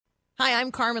Hi,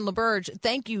 I'm Carmen LaBerge.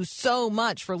 Thank you so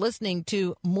much for listening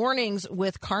to Mornings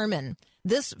with Carmen.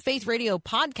 This Faith Radio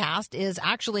podcast is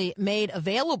actually made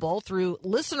available through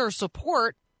listener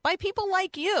support by people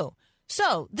like you.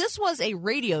 So this was a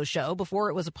radio show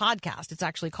before it was a podcast. It's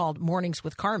actually called Mornings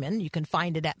with Carmen. You can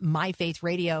find it at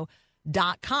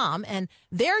myfaithradio.com. And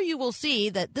there you will see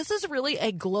that this is really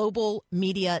a global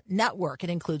media network.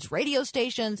 It includes radio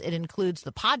stations, it includes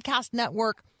the podcast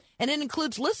network, and it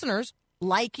includes listeners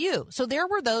like you. So there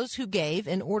were those who gave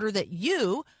in order that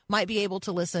you might be able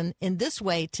to listen in this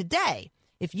way today.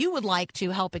 If you would like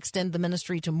to help extend the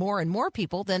ministry to more and more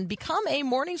people, then become a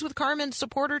Mornings with Carmen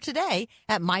supporter today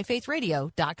at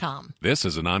myfaithradio.com. This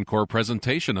is an encore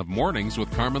presentation of Mornings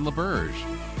with Carmen LaBerge,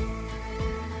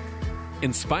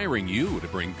 inspiring you to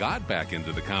bring God back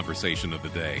into the conversation of the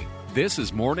day. This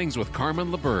is Mornings with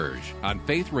Carmen LaBerge on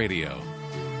Faith Radio.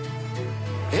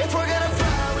 If we're gonna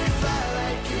fly, we fly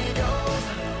like eagles,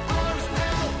 arms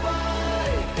out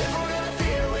wide. If we're gonna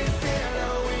fear, we fear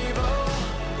no evil.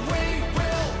 We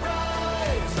will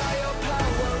rise. By your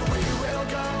power, we will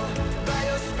go. By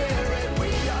your spirit, we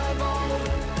are bold.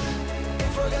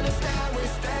 If we're gonna stand, we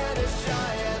stand as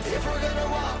giants. If we're gonna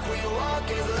walk, we walk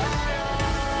as lions.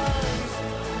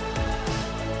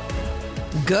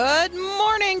 Good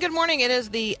morning. Good morning. It is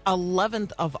the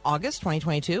 11th of August,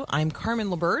 2022. I'm Carmen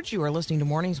LaBerge. You are listening to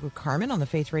Mornings with Carmen on the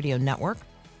Faith Radio Network.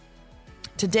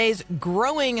 Today's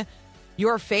Growing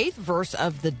Your Faith verse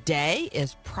of the day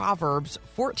is Proverbs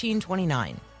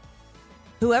 14:29.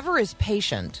 Whoever is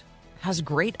patient has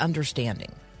great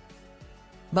understanding,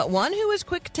 but one who is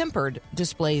quick-tempered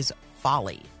displays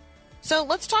folly. So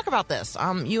let's talk about this.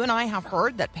 You and I have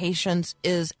heard that patience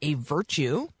is a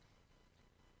virtue.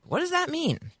 What does that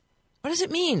mean? What does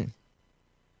it mean?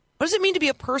 What does it mean to be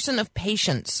a person of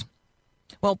patience?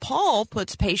 Well, Paul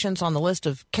puts patience on the list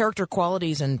of character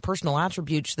qualities and personal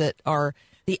attributes that are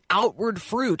the outward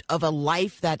fruit of a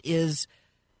life that is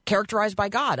characterized by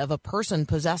God, of a person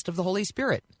possessed of the Holy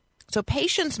Spirit. So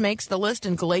patience makes the list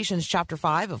in Galatians chapter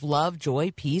 5 of love,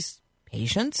 joy, peace,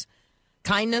 patience,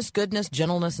 kindness, goodness,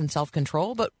 gentleness, and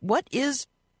self-control. But what is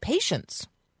patience?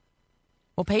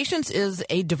 Well, patience is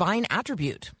a divine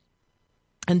attribute.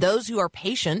 And those who are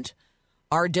patient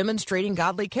are demonstrating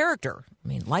godly character. I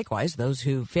mean, likewise, those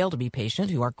who fail to be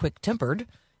patient, who are quick-tempered,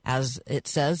 as it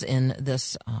says in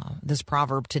this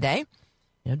proverb today,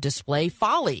 display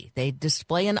folly. They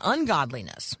display an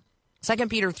ungodliness. 2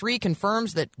 Peter 3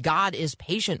 confirms that God is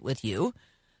patient with you,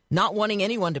 not wanting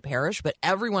anyone to perish, but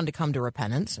everyone to come to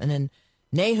repentance. And in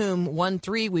Nahum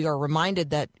 1:3, we are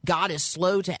reminded that God is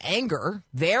slow to anger,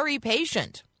 very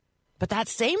patient. But that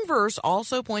same verse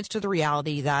also points to the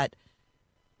reality that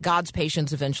God's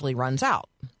patience eventually runs out.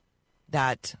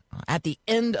 That at the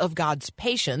end of God's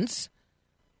patience,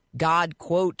 God,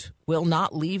 quote, will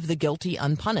not leave the guilty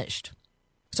unpunished.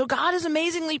 So God is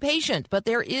amazingly patient, but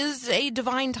there is a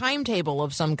divine timetable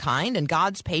of some kind, and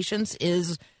God's patience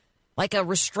is like a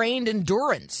restrained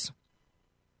endurance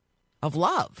of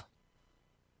love.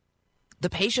 The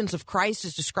patience of Christ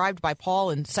is described by Paul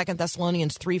in 2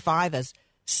 Thessalonians 3:5 as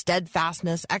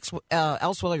steadfastness.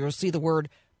 Elsewhere, you'll see the word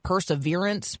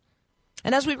perseverance.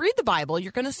 And as we read the Bible,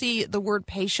 you're going to see the word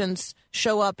patience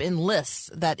show up in lists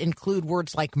that include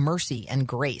words like mercy and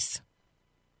grace.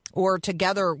 Or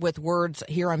together with words,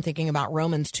 here I'm thinking about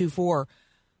Romans 2:4,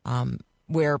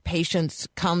 where patience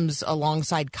comes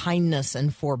alongside kindness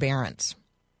and forbearance.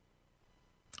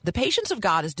 The patience of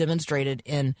God is demonstrated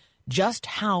in just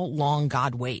how long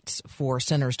God waits for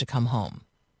sinners to come home.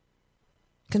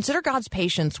 Consider God's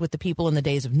patience with the people in the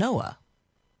days of Noah.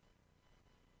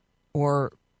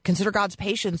 Or consider God's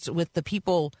patience with the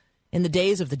people in the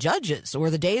days of the judges, or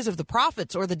the days of the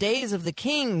prophets, or the days of the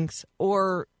kings,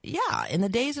 or, in the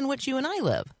days in which you and I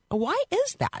live. Why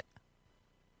is that?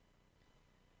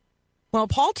 Well,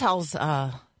 Paul tells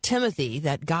Timothy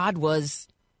that God was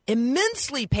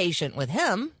immensely patient with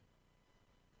him,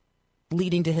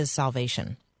 leading to his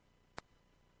salvation.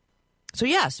 So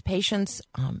yes, patience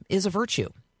is a virtue.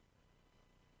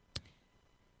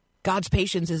 God's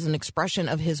patience is an expression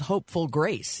of his hopeful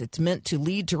grace. It's meant to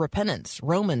lead to repentance.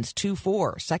 Romans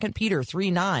 2:4, 2 Peter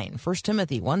 3:9, 1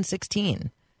 Timothy 1:16.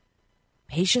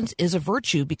 Patience is a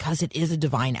virtue because it is a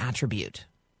divine attribute.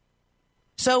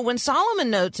 So when Solomon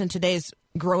notes in today's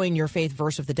Growing Your Faith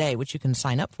verse of the day, which you can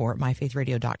sign up for at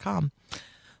myfaithradio.com,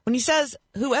 when he says,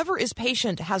 whoever is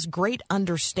patient has great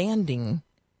understanding,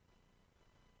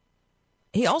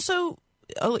 he also,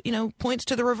 points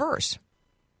to the reverse.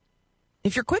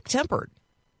 If you're quick-tempered,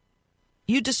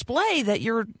 you display that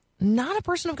you're not a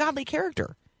person of godly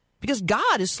character, because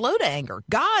God is slow to anger.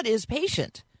 God is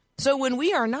patient. So when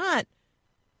we are not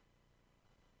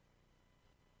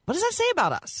What does that say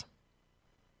about us?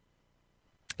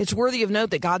 It's worthy of note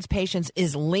that God's patience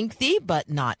is lengthy, but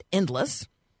not endless.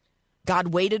 God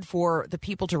waited for the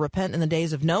people to repent in the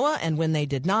days of Noah, and when they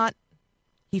did not,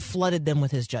 he flooded them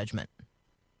with his judgment.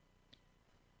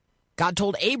 God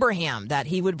told Abraham that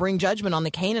he would bring judgment on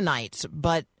the Canaanites,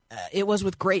 but it was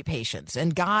with great patience,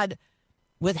 and God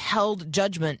withheld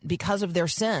judgment because of their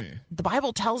sin. The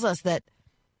Bible tells us that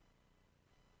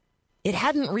it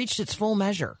hadn't reached its full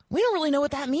measure. We don't really know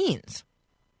what that means,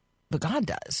 but God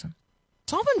does.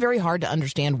 It's often very hard to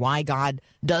understand why God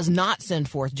does not send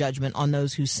forth judgment on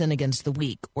those who sin against the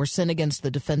weak or sin against the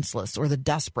defenseless or the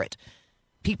desperate,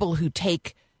 people who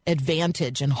take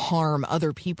advantage and harm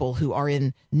other people who are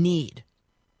in need.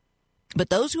 But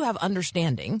those who have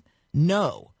understanding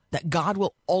know that God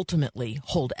will ultimately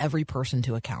hold every person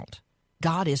to account.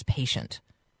 God is patient,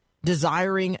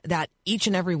 desiring that each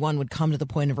and every one would come to the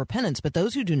point of repentance. But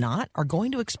those who do not are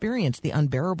going to experience the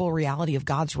unbearable reality of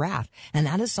God's wrath. And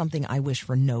that is something I wish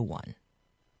for no one.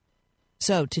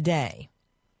 So today,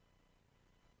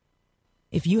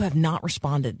 if you have not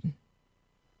responded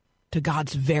to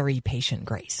God's very patient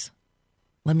grace,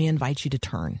 let me invite you to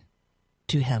turn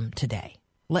to him today.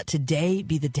 Let today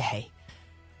be the day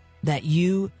that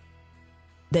you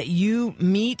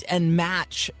meet and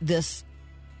match this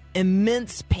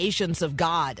immense patience of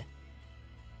God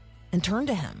and turn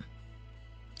to him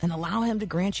and allow him to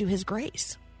grant you his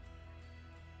grace.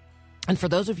 And for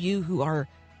those of you who are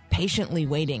patiently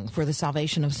waiting for the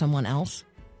salvation of someone else,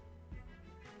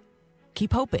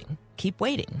 keep hoping, keep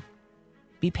waiting.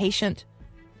 Be patient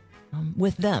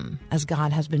with them as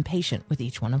God has been patient with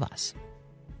each one of us.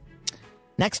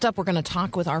 Next up, we're going to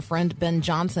talk with our friend Ben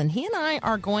Johnson. He and I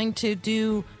are going to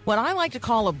do what I like to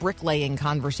call a bricklaying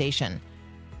conversation.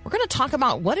 We're going to talk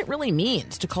about what it really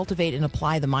means to cultivate and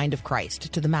apply the mind of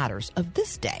Christ to the matters of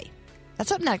this day.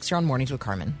 That's up next here on Mornings with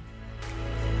Carmen.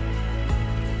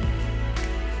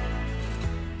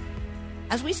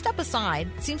 As we step aside,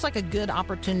 it seems like a good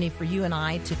opportunity for you and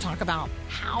I to talk about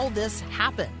how this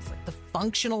happens, like the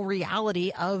functional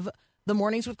reality of the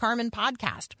Mornings with Carmen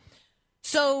podcast.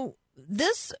 So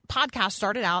this podcast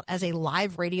started out as a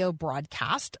live radio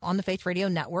broadcast on the Faith Radio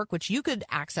Network, which you could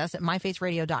access at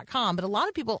myfaithradio.com. But a lot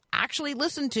of people actually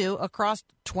listen to across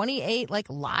 28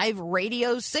 live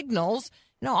radio signals,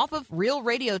 off of real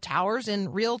radio towers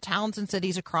in real towns and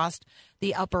cities across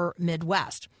the upper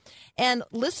Midwest. And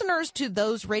listeners to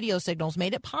those radio signals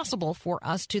made it possible for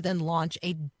us to then launch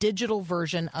a digital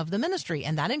version of the ministry,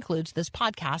 and that includes this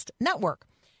podcast network.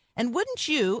 And wouldn't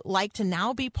you like to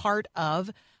now be part of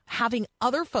having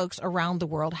other folks around the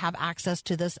world have access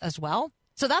to this as well?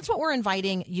 So that's what we're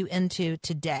inviting you into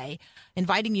today,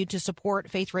 inviting you to support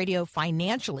Faith Radio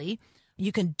financially.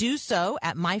 You can do so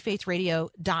at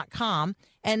myfaithradio.com.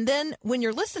 And then when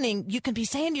you're listening, you can be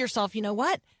saying to yourself, you know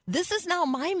what? This is now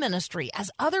my ministry.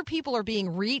 As other people are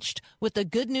being reached with the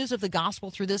good news of the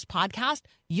gospel through this podcast,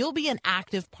 you'll be an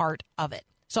active part of it.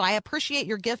 So I appreciate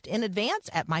your gift in advance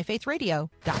at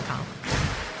myfaithradio.com.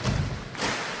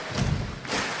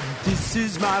 This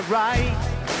is my right,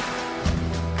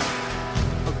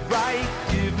 a right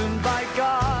given by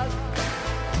God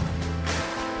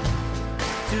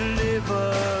to live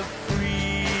a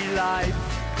free life,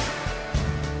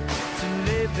 to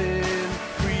live in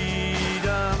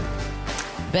freedom.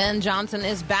 Ben Johnson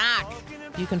is back.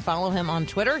 You can follow him on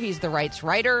Twitter. He's the Rights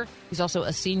Writer. He's also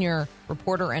a senior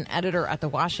reporter and editor at the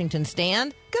Washington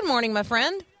Stand. Good morning, my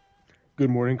friend. Good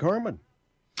morning, Carmen.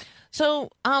 So,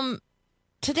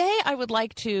 today, I would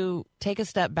like to take a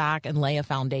step back and lay a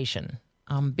foundation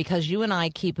because you and I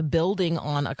keep building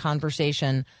on a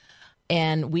conversation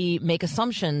and we make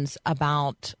assumptions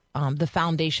about the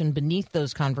foundation beneath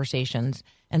those conversations.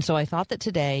 And so I thought that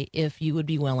today, if you would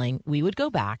be willing, we would go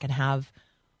back and have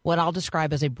what I'll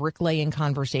describe as a bricklaying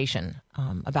conversation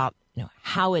about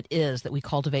how it is that we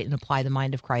cultivate and apply the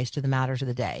mind of Christ to the matters of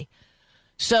the day.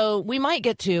 So we might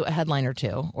get to a headline or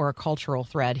two or a cultural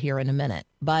thread here in a minute,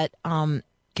 but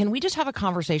can we just have a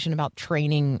conversation about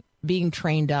training, being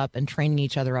trained up and training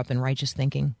each other up in righteous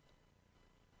thinking?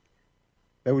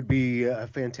 That would be a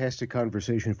fantastic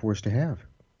conversation for us to have.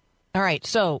 All right.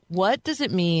 So what does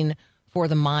it mean for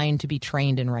the mind to be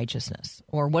trained in righteousness?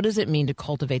 Or what does it mean to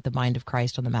cultivate the mind of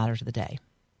Christ on the matters of the day?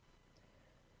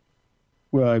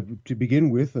 Well, to begin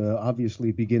with, obviously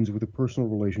it begins with a personal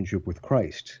relationship with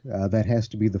Christ. That has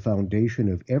to be the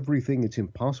foundation of everything. It's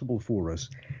impossible for us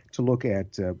to look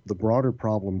at the broader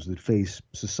problems that face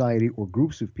society or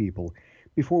groups of people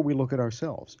before we look at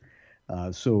ourselves.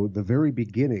 So the very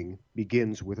beginning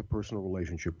begins with a personal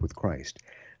relationship with Christ.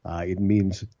 It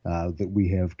means that we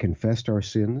have confessed our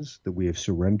sins, that we have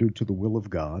surrendered to the will of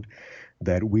God,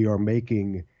 that we are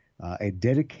making a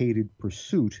dedicated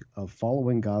pursuit of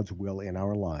following God's will in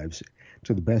our lives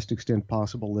to the best extent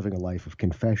possible, living a life of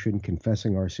confession,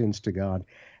 confessing our sins to God,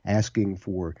 asking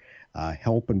for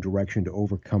help and direction to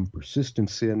overcome persistent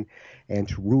sin, and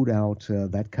to root out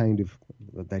that kind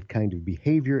of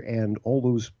behavior and all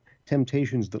those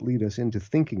temptations that lead us into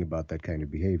thinking about that kind of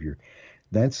behavior.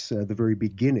 That's the very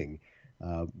beginning.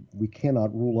 We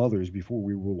cannot rule others before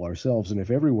we rule ourselves, and if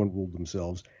everyone ruled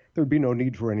themselves, there'd be no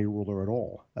need for any ruler at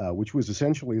all, which was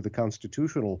essentially the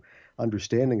constitutional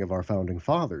understanding of our founding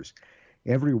fathers.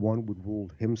 Everyone would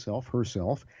rule himself,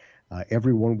 herself.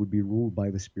 Everyone would be ruled by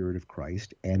the Spirit of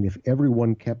Christ, and if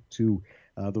everyone kept to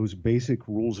those basic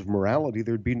rules of morality,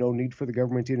 there'd be no need for the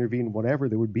government to intervene whatever.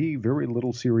 There would be very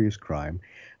little serious crime.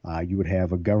 You would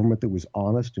have a government that was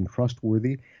honest and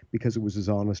trustworthy because it was as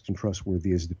honest and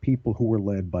trustworthy as the people who were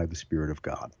led by the Spirit of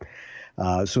God.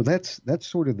 So that's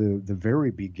sort of the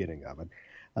very beginning of it.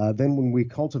 Then when we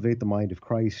cultivate the mind of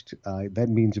Christ, that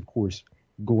means, of course,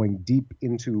 going deep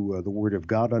into the Word of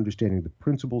God, understanding the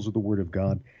principles of the Word of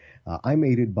God. I'm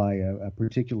aided by a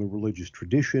particular religious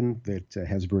tradition that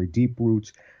has very deep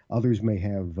roots. Others may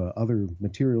have other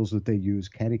materials that they use,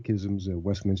 catechisms,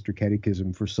 Westminster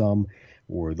Catechism for some,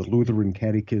 or the Lutheran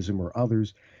Catechism or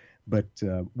others. But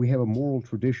we have a moral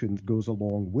tradition that goes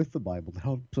along with the Bible that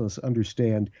helps us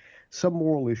understand some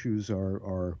moral issues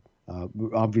are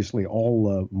obviously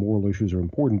all moral issues are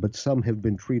important, but some have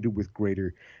been treated with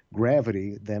greater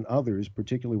gravity than others,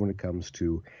 particularly when it comes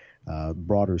to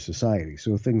broader society.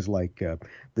 So things like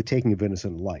the taking of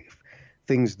innocent life,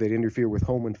 things that interfere with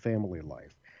home and family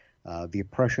life, the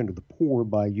oppression of the poor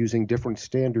by using different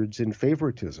standards in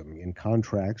favoritism in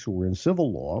contracts or in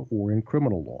civil law or in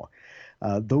criminal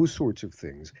law. Those sorts of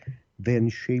things then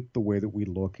shape the way that we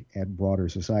look at broader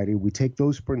society. We take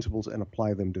those principles and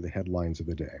apply them to the headlines of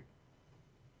the day.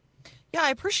 Yeah, I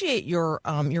appreciate your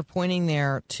pointing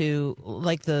there to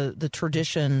like the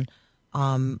tradition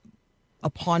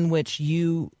upon which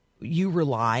you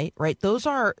rely, right?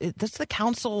 That's the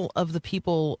counsel of the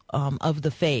people of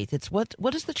the faith. It's what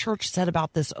has the church said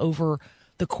about this over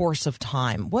the course of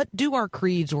time? What do our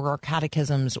creeds or our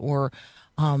catechisms or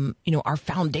our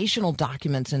foundational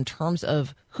documents in terms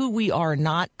of who we are,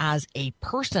 not as a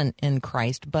person in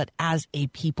Christ, but as a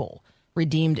people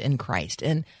redeemed in Christ?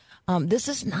 And this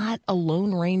is not a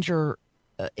Lone Ranger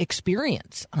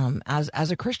experience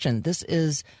as a Christian. This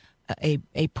is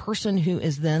a person who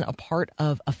is then a part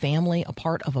of a family, a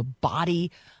part of a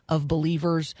body of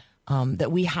believers,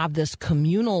 that we have this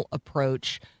communal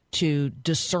approach to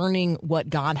discerning what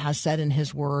God has said in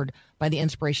his word by the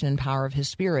inspiration and power of his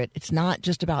Spirit. It's not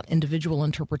just about individual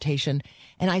interpretation.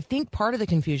 And I think part of the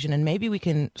confusion, and maybe we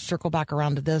can circle back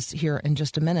around to this here in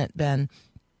just a minute, Ben,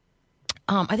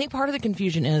 I think part of the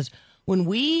confusion is when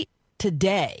we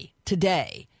today,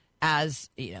 as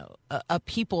a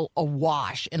people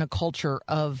awash in a culture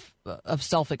of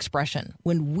self-expression,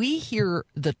 when we hear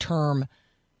the term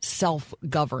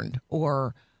self-governed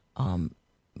or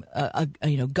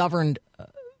governed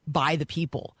by the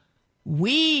people,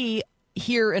 we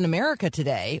here in America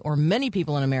today, or many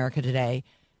people in America today,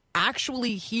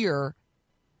 actually hear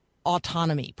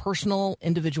autonomy, personal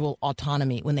individual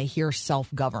autonomy, when they hear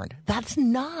self-governed. That's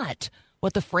not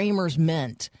what the framers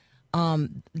meant.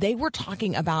 They were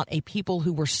talking about a people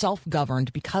who were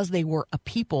self-governed because they were a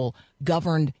people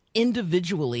governed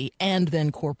individually and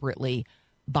then corporately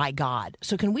by God.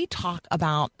 So can we talk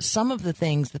about some of the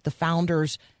things that the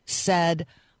founders said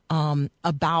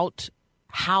about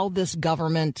how this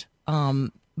government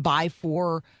by,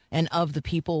 for, and of the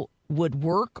people would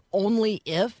work only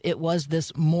if it was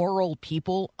this moral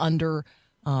people under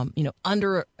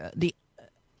the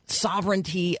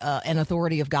sovereignty and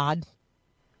authority of God?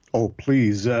 Oh,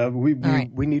 please.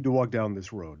 We need to walk down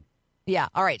this road. Yeah.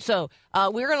 All right. So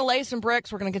we're going to lay some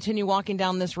bricks. We're going to continue walking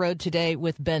down this road today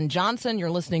with Ben Johnson. You're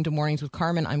listening to Mornings with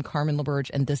Carmen. I'm Carmen LaBerge,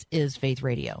 and this is Faith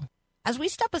Radio. As we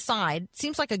step aside,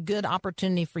 seems like a good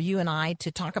opportunity for you and I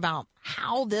to talk about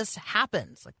how this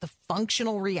happens, like the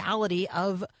functional reality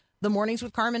of the Mornings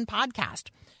with Carmen podcast.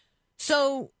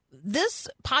 So this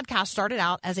podcast started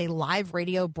out as a live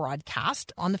radio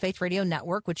broadcast on the Faith Radio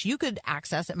Network, which you could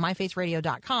access at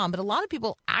myfaithradio.com. But a lot of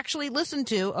people actually listen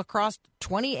to across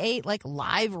 28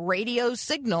 live radio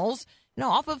signals,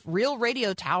 off of real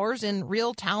radio towers in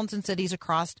real towns and cities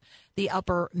across the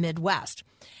upper Midwest.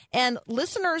 And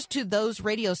listeners to those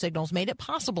radio signals made it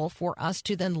possible for us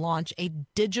to then launch a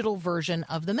digital version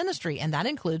of the ministry, and that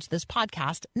includes this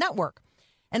podcast network.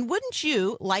 And wouldn't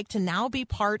you like to now be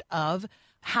part of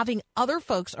having other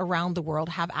folks around the world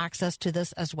have access to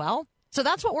this as well. So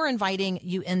that's what we're inviting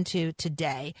you into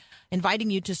today, inviting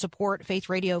you to support Faith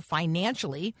Radio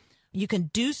financially. You can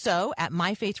do so at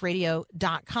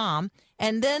myfaithradio.com.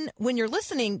 And then when you're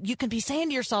listening, you can be saying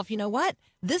to yourself, you know what?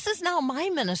 This is now my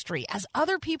ministry. As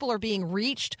other people are being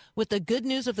reached with the good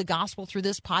news of the gospel through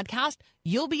this podcast,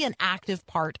 you'll be an active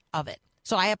part of it.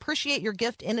 So I appreciate your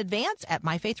gift in advance at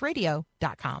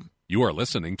myfaithradio.com. You are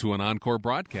listening to an encore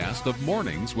broadcast of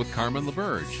Mornings with Carmen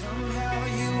LaBerge. Somehow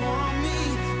you want me,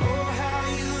 oh how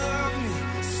you love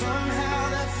me. Somehow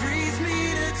that frees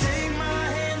me to take my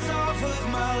hands off of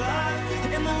my life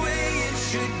and the way it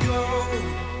should go.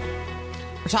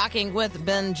 We're talking with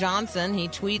Ben Johnson. He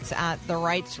tweets at The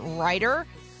Rights Writer.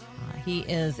 He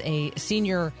is a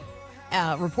senior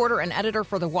reporter and editor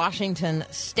for the Washington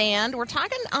Stand. We're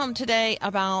talking today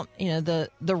about the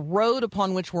road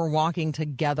upon which we're walking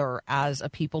together as a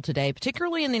people today,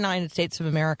 particularly in the United States of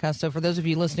America. So for those of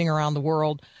you listening around the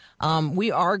world,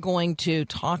 we are going to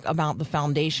talk about the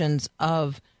foundations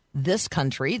of this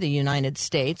country, the United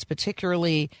States,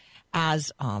 particularly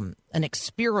as an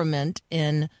experiment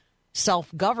in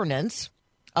self-governance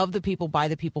of the people, by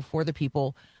the people, for the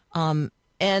people.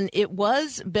 And it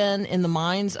was been in the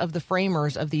minds of the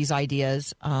framers of these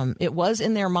ideas. It was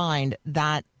in their mind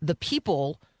that the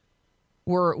people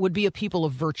would be a people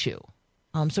of virtue.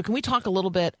 So can we talk a little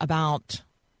bit about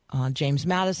James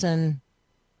Madison,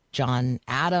 John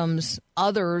Adams,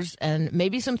 others, and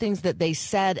maybe some things that they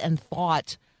said and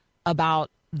thought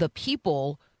about the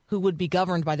people who would be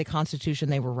governed by the Constitution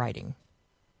they were writing?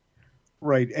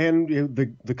 Right, and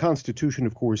the Constitution,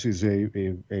 of course, is a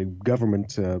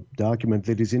government document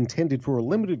that is intended for a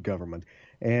limited government,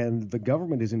 and the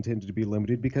government is intended to be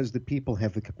limited because the people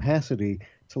have the capacity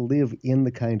to live in the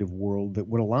kind of world that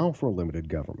would allow for a limited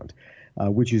government,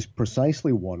 which is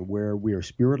precisely one where we are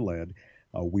spirit-led,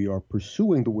 we are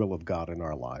pursuing the will of God in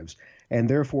our lives, and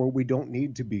therefore we don't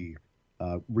need to be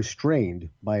restrained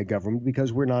by a government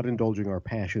because we're not indulging our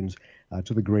passions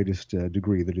to the greatest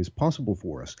degree that is possible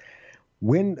for us.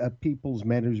 When people's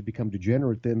manners become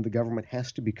degenerate, then the government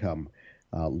has to become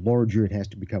larger. It has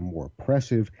to become more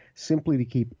oppressive, simply to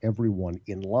keep everyone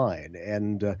in line.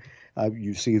 And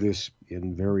you see this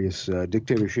in various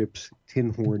dictatorships,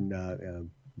 tin horn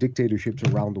dictatorships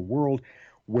around the world,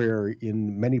 where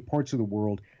in many parts of the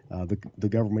world the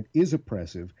government is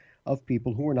oppressive of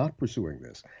people who are not pursuing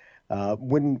this.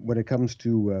 When it comes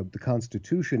to the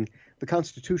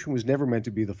Constitution was never meant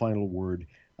to be the final word.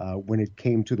 When it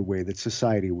came to the way that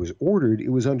society was ordered,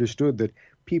 it was understood that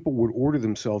people would order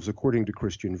themselves according to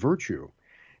Christian virtue,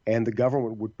 and the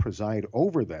government would preside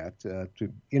over that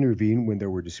to intervene when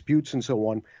there were disputes and so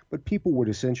on, but people would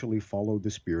essentially follow the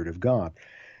Spirit of God.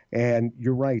 And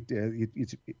you're right,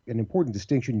 it's an important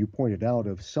distinction you pointed out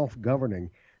of self-governing.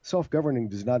 Self-governing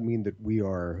does not mean that we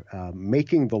are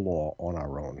making the law on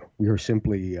our own. We are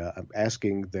simply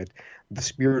asking that the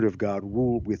Spirit of God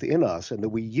rule within us and that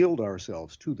we yield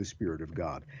ourselves to the Spirit of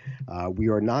God. We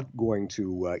are not going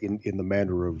to, in the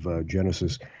manner of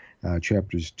Genesis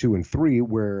chapters 2 and 3,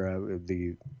 where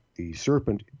the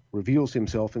serpent reveals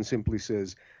himself and simply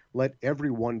says, let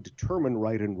everyone determine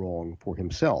right and wrong for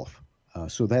himself.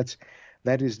 So that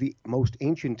is the most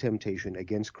ancient temptation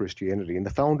against Christianity. And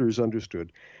the founders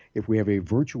understood if we have a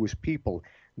virtuous people,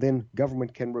 then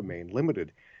government can remain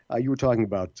limited. You were talking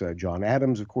about John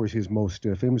Adams. Of course, his most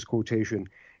famous quotation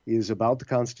is about the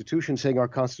Constitution, saying our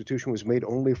Constitution was made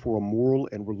only for a moral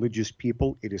and religious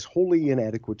people. It is wholly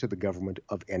inadequate to the government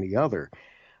of any other.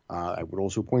 I would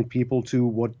also point people to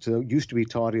what used to be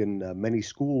taught in many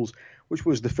schools, which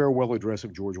was the farewell address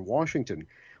of George Washington,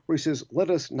 where he says, let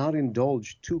us not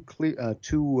indulge too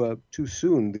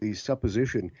soon the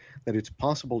supposition that it's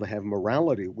possible to have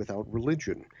morality without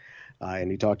religion.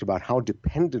 And he talked about how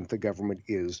dependent the government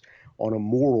is on a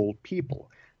moral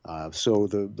people. So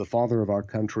the father of our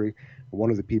country, one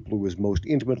of the people who was most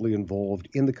intimately involved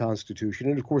in the Constitution,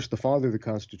 and of course the father of the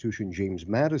Constitution, James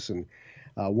Madison,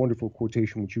 a wonderful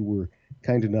quotation which you were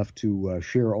kind enough to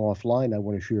share offline, I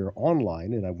want to share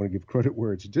online, and I want to give credit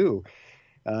where it's due.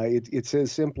 It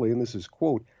says simply, and this is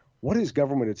quote, what is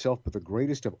government itself but the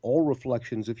greatest of all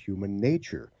reflections of human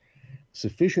nature?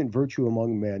 Sufficient virtue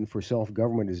among men for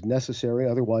self-government is necessary,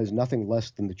 otherwise nothing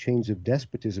less than the chains of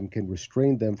despotism can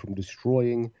restrain them from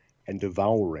destroying and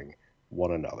devouring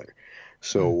one another.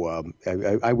 So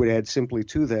I would add simply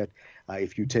to that,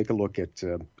 if you take a look at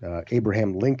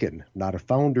Abraham Lincoln, not a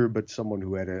founder, but someone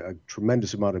who had a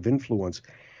tremendous amount of influence,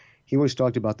 he always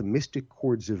talked about the mystic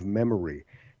chords of memory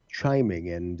chiming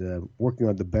and working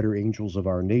on the better angels of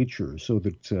our nature, so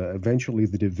that eventually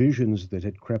the divisions that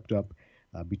had crept up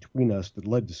between us that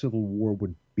led to civil war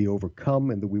would be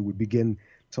overcome, and that we would begin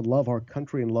to love our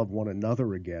country and love one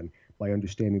another again by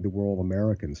understanding that we're all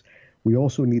Americans. We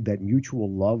also need that mutual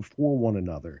love for one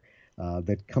another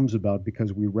that comes about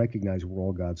because we recognize we're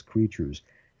all God's creatures.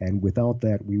 And without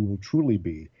that, we will truly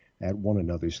be at one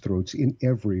another's throats in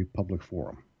every public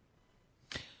forum.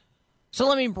 So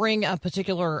let me bring a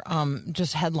particular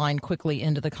just headline quickly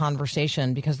into the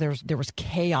conversation, because there was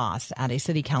chaos at a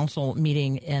city council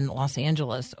meeting in Los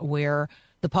Angeles where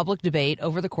the public debate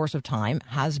over the course of time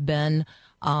has been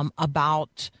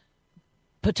about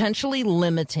potentially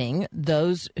limiting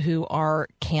those who are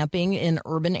camping in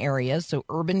urban areas. So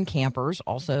urban campers,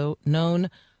 also known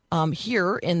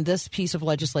here in this piece of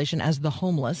legislation as the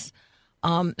homeless.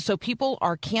 So people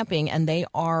are camping and they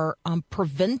are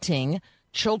preventing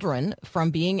children from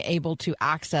being able to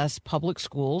access public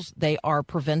schools. They are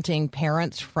preventing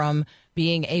parents from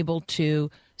being able to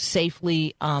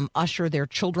safely usher their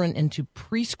children into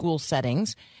preschool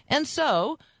settings. And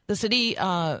so the city,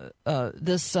 the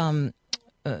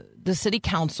city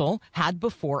council had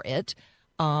before it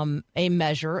a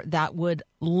measure that would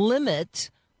limit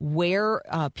where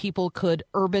people could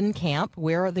urban camp,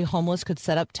 where the homeless could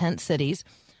set up tent cities.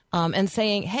 And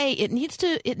saying, hey, it needs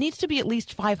to be at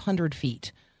least 500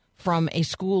 feet from a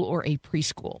school or a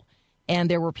preschool. And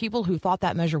there were people who thought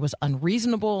that measure was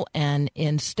unreasonable. And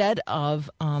instead of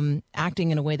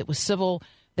acting in a way that was civil,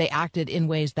 they acted in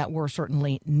ways that were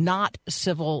certainly not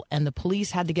civil. And the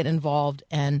police had to get involved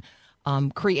and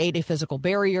create a physical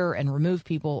barrier and remove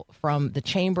people from the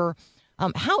chamber.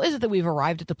 How is it that we've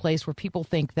arrived at the place where people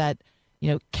think that,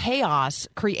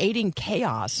 creating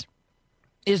chaos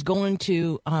is going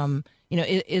to,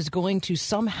 is going to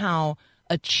somehow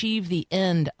achieve the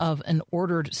end of an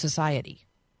ordered society?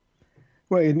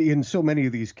 Well, in so many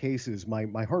of these cases,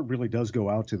 my heart really does go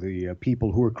out to the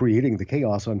people who are creating the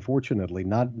chaos, unfortunately,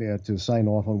 not to sign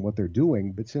off on what they're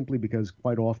doing, but simply because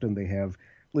quite often they have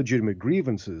legitimate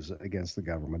grievances against the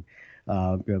government.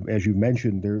 As you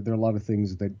mentioned, there are a lot of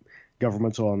things that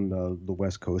governments on the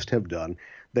West Coast have done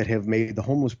that have made the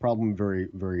homeless problem very,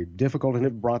 very difficult and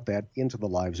have brought that into the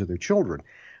lives of their children.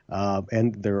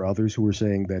 And there are others who are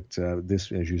saying that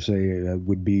this, as you say,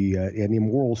 would be an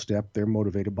immoral step. They're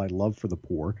motivated by love for the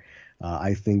poor.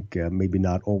 I think maybe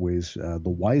not always the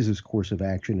wisest course of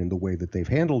action in the way that they've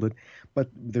handled it, but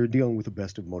they're dealing with the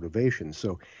best of motivations.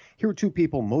 So here are two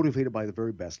people motivated by the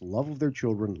very best, love of their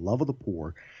children, love of the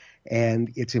poor,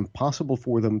 and it's impossible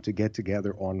for them to get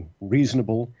together on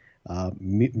reasonable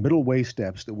middle way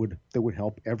steps that would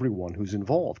help everyone who's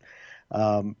involved.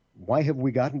 Why have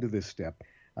we gotten to this step?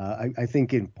 I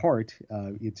think in part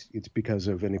it's because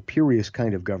of an imperious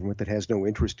kind of government that has no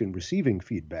interest in receiving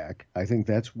feedback. I think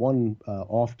that's one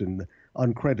often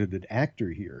uncredited actor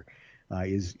here,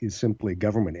 is simply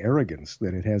government arrogance,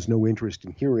 that it has no interest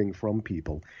in hearing from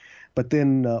people. But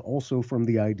then also from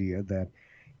the idea that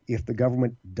if the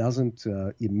government doesn't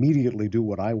immediately do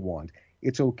what I want,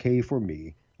 it's okay for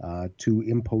me to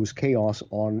impose chaos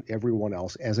on everyone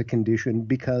else as a condition,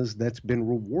 because that's been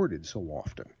rewarded so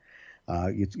often.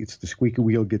 It's the squeaky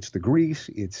wheel gets the grease.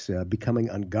 It's becoming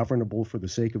ungovernable for the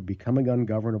sake of becoming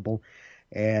ungovernable.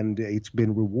 And it's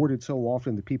been rewarded so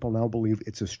often that people now believe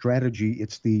it's a strategy.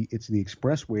 It's the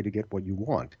express way to get what you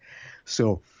want.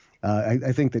 So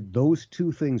I think that those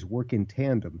two things work in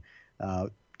tandem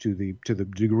to the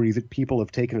degree that people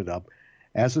have taken it up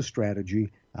as a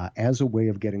strategy, as a way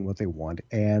of getting what they want.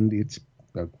 And it's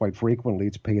quite frequently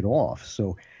it's paid off.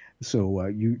 So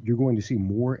you're going to see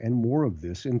more and more of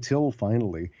this until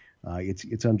finally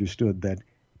it's understood that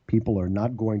people are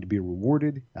not going to be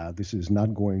rewarded. This is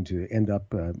not going to end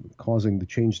up causing the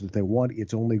change that they want.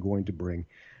 It's only going to bring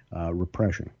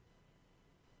repression.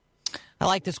 I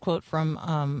like this quote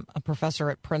from a professor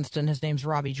at Princeton. His name's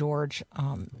Robbie George.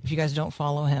 If you guys don't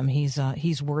follow him,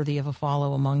 he's worthy of a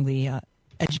follow among the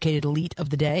educated elite of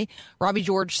the day. Robbie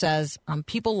George says,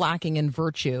 people lacking in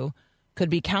virtue could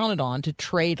be counted on to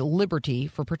trade liberty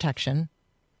for protection,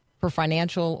 for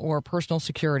financial or personal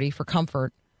security, for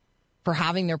comfort, for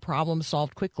having their problems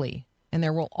solved quickly. And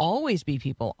there will always be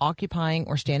people occupying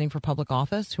or standing for public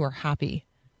office who are happy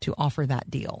to offer that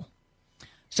deal.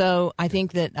 So I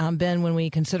think that, Ben, when we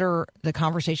consider the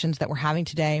conversations that we're having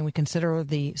today and we consider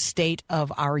the state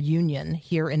of our union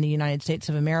here in the United States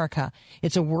of America,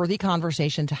 it's a worthy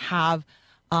conversation to have.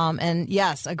 And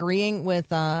yes, agreeing with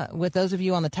those of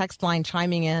you on the text line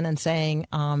chiming in and saying,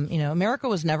 America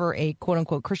was never a quote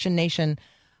unquote Christian nation.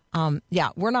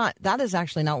 We're not. That is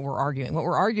actually not what we're arguing. What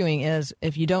we're arguing is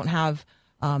if you don't have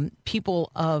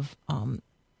people of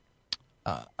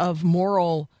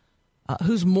moral,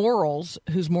 whose morals,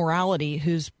 whose morality,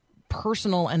 whose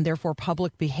personal and therefore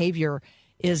public behavior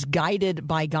is guided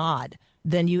by God,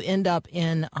 then you end up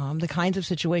in the kinds of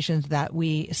situations that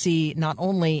we see not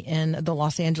only in the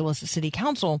Los Angeles City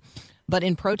Council, but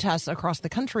in protests across the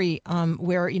country,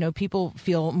 where, people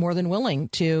feel more than willing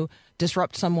to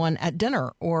disrupt someone at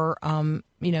dinner or,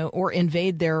 or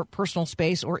invade their personal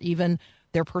space or even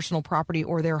their personal property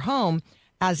or their home,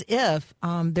 as if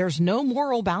there's no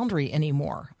moral boundary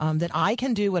anymore, that I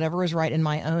can do whatever is right in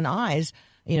my own eyes,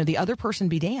 the other person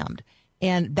be damned.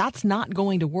 And that's not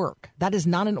going to work. That is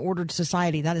not an ordered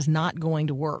society. That is not going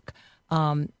to work.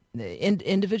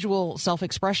 Individual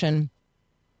self-expression,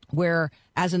 where,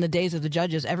 as in the days of the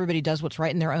judges, everybody does what's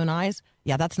right in their own eyes.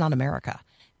 Yeah, that's not America.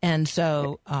 And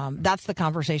so that's the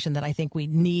conversation that I think we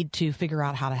need to figure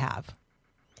out how to have.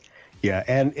 Yeah,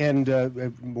 and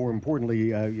more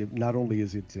importantly, not only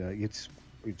is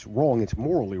it's wrong, it's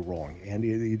morally wrong, and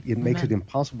it makes it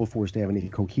impossible for us to have any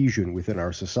cohesion within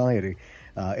our society.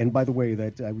 And by the way,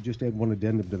 that I would just add one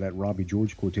addendum to that Robbie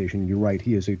George quotation. You're right;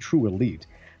 he is a true elite,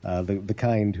 the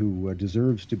kind who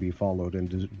deserves to be followed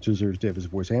and deserves to have his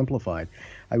voice amplified.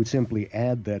 I would simply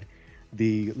add that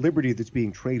the liberty that's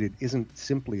being traded isn't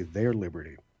simply their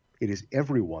liberty; it is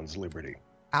everyone's liberty.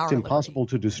 It's impossible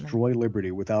to destroy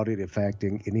liberty without it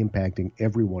affecting and impacting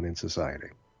everyone in society.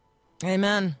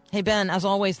 Amen. Hey, Ben, as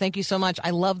always, thank you so much.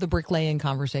 I love the bricklaying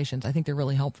conversations. I think they're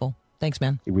really helpful. Thanks,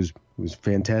 man. It was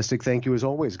fantastic. Thank you as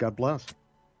always. God bless.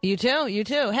 You too. You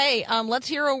too. Hey, let's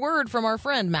hear a word from our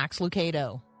friend Max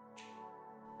Lucado.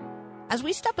 As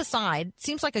we step aside,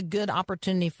 seems like a good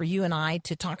opportunity for you and I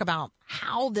to talk about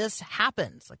how this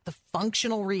happens, like the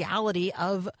functional reality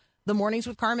of the Mornings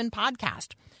with Carmen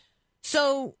podcast.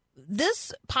 So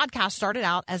this podcast started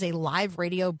out as a live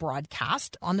radio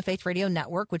broadcast on the Faith Radio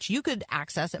Network, which you could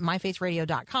access at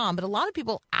myfaithradio.com. But a lot of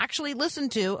people actually listen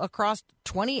to across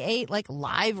 28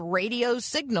 live radio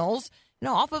signals,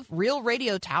 off of real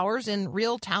radio towers in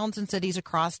real towns and cities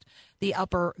across the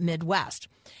upper Midwest.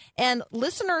 And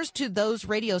listeners to those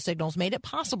radio signals made it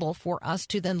possible for us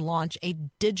to then launch a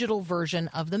digital version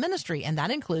of the ministry. And that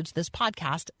includes this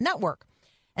podcast network.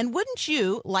 And wouldn't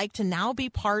you like to now be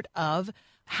part of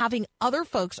having other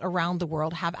folks around the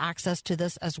world have access to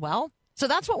this as well? So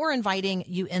that's what we're inviting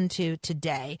you into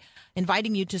today,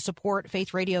 inviting you to support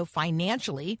Faith Radio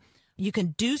financially. You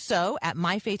can do so at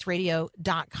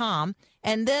myfaithradio.com.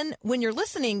 And then when you're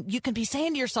listening, you can be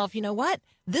saying to yourself, you know what?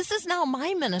 This is now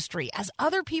my ministry. As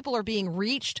other people are being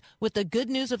reached with the good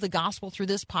news of the gospel through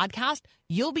this podcast,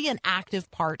 you'll be an active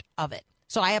part of it.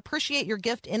 So I appreciate your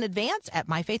gift in advance at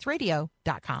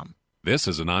myfaithradio.com. This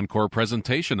is an encore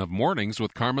presentation of Mornings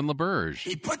with Carmen LaBerge.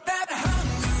 He put that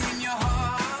hunger in your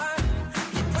heart.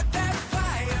 He put that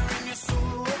fire in your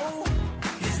soul.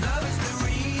 His love is the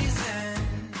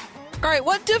reason. All right,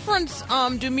 what difference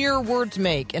do mere words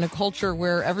make in a culture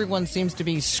where everyone seems to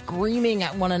be screaming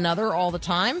at one another all the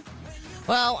time?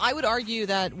 Well, I would argue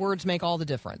that words make all the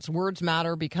difference. Words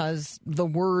matter because the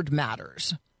word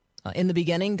matters. In the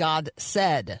beginning, God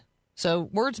said. So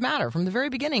words matter. From the very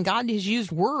beginning, God has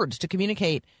used words to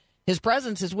communicate his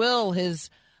presence, his will,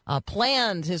 his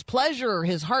plans, his pleasure,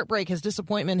 his heartbreak, his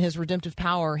disappointment, his redemptive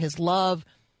power, his love.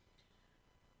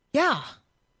 Yeah.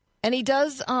 And he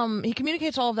does, he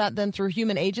communicates all of that then through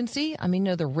human agency. I mean,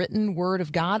 the written word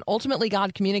of God. Ultimately,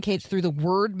 God communicates through the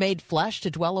word made flesh to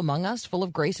dwell among us, full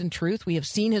of grace and truth. We have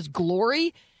seen his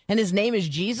glory, and his name is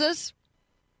Jesus.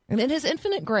 And in his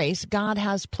infinite grace, God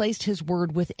has placed his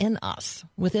word within us,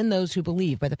 within those who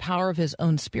believe, by the power of his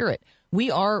own Spirit. We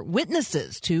are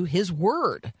witnesses to his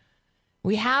word.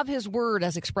 We have his word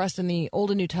as expressed in the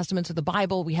Old and New Testaments of the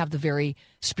Bible. We have the very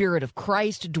Spirit of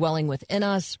Christ dwelling within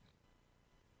us.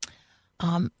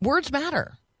 Words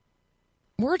matter.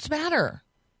 Words matter.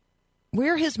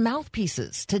 We're his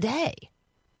mouthpieces today.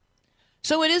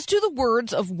 So it is to the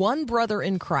words of one brother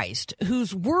in Christ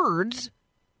whose words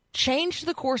changed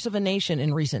the course of a nation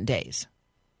in recent days.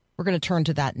 We're going to turn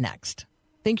to that next.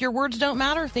 Think your words don't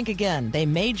matter? Think again. They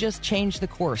may just change the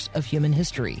course of human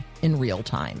history in real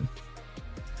time.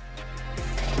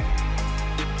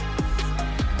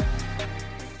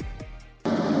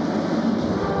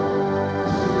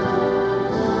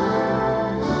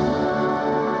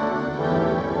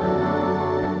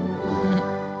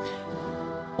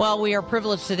 Well, we are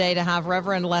privileged today to have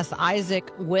Reverend Les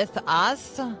Isaac with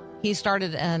us. He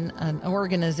started an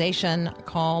organization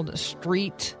called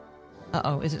Street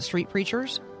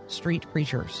Preachers? Street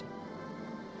Preachers.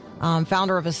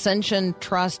 Founder of Ascension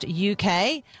Trust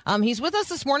UK. He's with us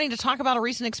this morning to talk about a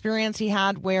recent experience he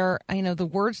had where, the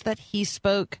words that he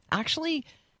spoke actually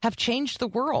have changed the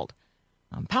world.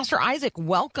 Pastor Isaac,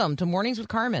 welcome to Mornings with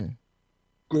Carmen.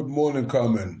 Good morning,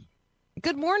 Carmen.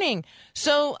 Good morning.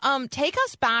 So take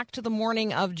us back to the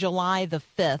morning of July the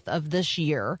 5th of this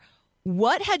year.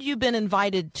 What had you been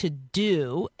invited to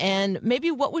do, and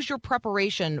maybe what was your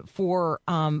preparation for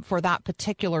that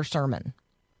particular sermon?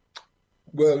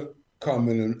 Well,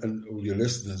 Carmen and all your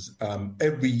listeners,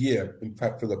 every year, in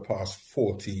fact, for the past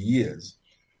 40 years,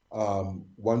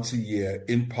 once a year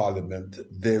in Parliament,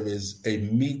 there is a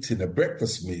meeting, a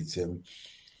breakfast meeting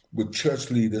with church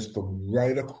leaders from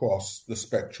right across the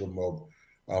spectrum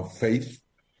of faith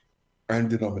and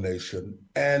denomination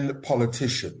and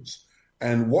politicians.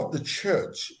 And what the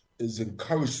church is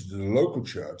encouraged to do, the local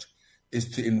church, is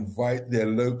to invite their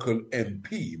local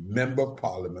MP, Member of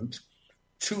Parliament,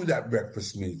 to that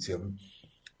breakfast meeting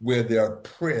where there are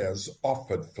prayers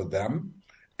offered for them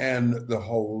and the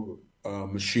whole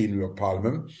machinery of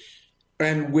Parliament,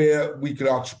 and where we could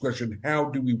ask the question, how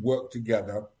do we work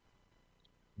together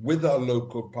with our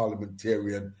local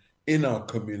parliamentarian in our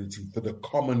community for the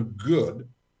common good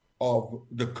of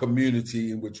the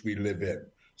community in which we live in?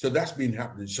 So that's been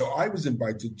happening. So I was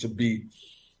invited to be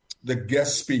the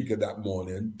guest speaker that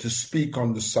morning to speak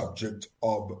on the subject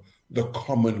of the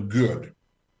common good.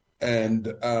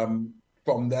 And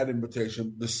from that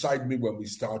invitation, beside me when we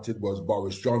started was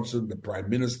Boris Johnson, the Prime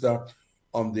Minister.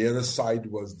 On the other side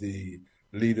was the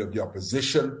Leader of the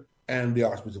Opposition and the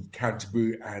Archbishop of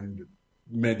Canterbury and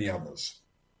many others.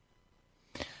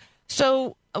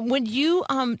 So when you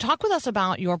talk with us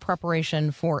about your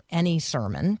preparation for any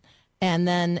sermon and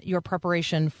then your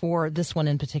preparation for this one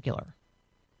in particular.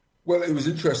 Well, it was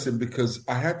interesting because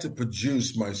I had to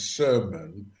produce my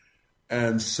sermon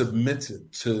and submit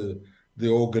it to the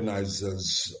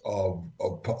organizers of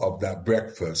that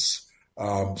breakfast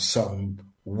some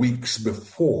weeks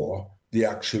before the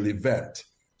actual event.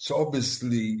 So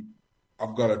obviously,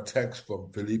 I've got a text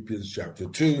from Philippians chapter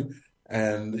 2,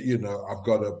 and, I've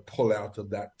got to pull out of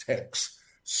that text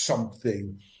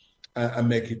something and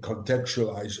make it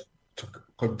contextualize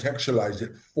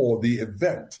it for the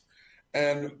event.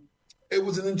 And it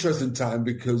was an interesting time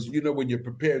because, when you're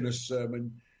preparing a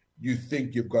sermon, you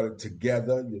think you've got it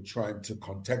together. You're trying to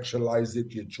contextualize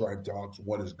it. You're trying to ask,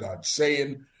 what is God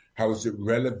saying? How is it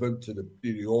relevant to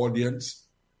the audience?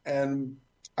 And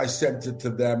I sent it to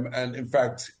them. And in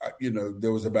fact,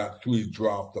 there was about 3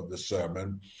 drafts of the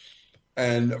sermon.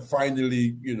 And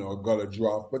finally, I got a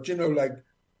draft. But, like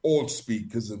all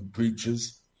speakers and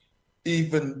preachers,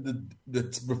 even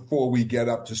before we get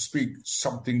up to speak,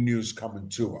 something new is coming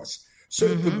to us.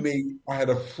 So for me, I had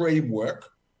a framework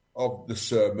of the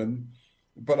sermon,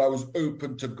 but I was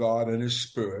open to God and His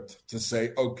Spirit to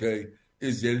say, okay,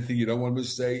 is there anything you don't want me to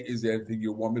say? Is there anything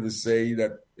you want me to say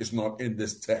that is not in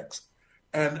this text?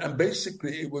 And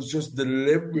basically, it was just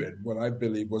delivering what I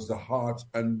believe was the heart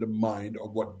and the mind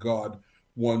of what God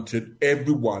wanted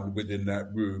everyone within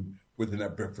that room, within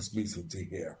that breakfast meeting to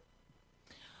hear.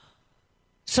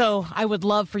 So I would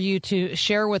love for you to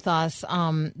share with us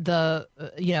I know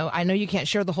you can't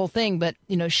share the whole thing, but,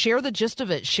 share the gist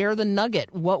of it, share the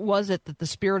nugget. What was it that the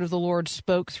Spirit of the Lord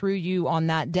spoke through you on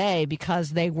that day?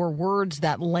 Because they were words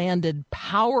that landed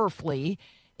powerfully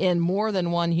in more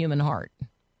than one human heart.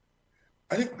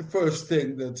 I think the first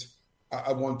thing that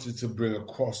I wanted to bring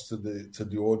across to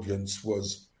the audience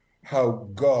was how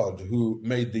God, who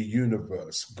made the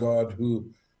universe, God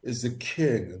who is the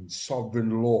King and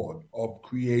sovereign Lord of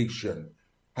creation,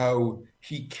 how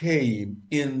He came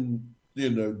in,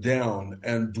 down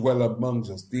and dwell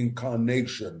amongst us, the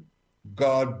incarnation,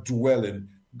 God dwelling,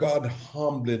 God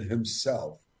humbling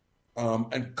Himself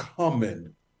and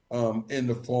coming in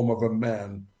the form of a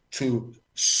man to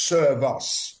serve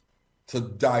us, to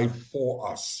die for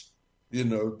us,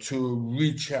 to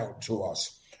reach out to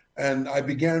us. And I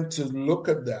began to look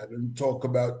at that and talk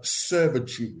about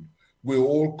servitude. We're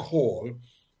all called,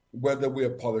 whether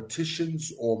we're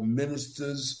politicians or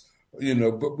ministers,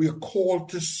 but we're called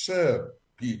to serve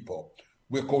people.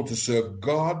 We're called to serve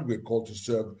God. We're called to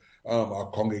serve our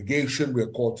congregation.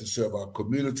 We're called to serve our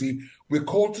community. We're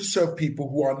called to serve people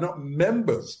who are not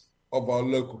members of our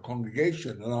local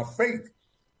congregation and our faith.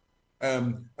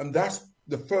 And that's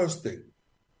the first thing.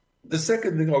 The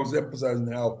second thing I was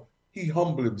emphasizing how He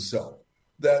humbled Himself,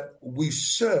 that we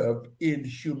serve in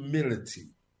humility.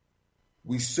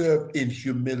 We serve in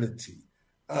humility.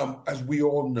 As we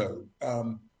all know,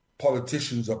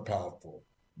 politicians are powerful.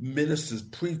 Ministers,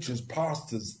 preachers,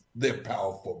 pastors, they're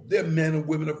powerful. They're men and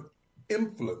women of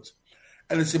influence.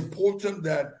 And it's important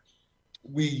that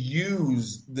we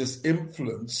use this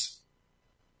influence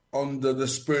under the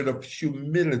spirit of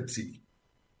humility,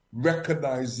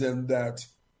 recognizing that,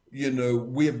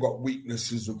 we have got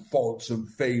weaknesses and faults and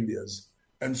failures.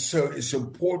 And so it's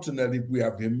important that if we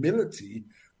have humility,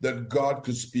 that God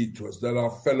could speak to us, that our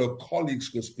fellow colleagues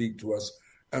could speak to us,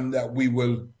 and that we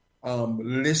will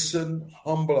listen,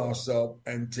 humble ourselves,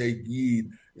 and take heed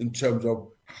in terms of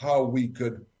how we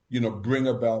could, bring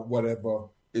about whatever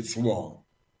it's wrong.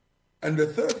 And the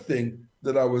third thing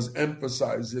that I was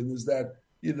emphasizing is that,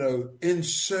 in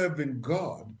serving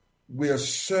God, we are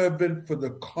serving for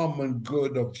the common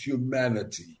good of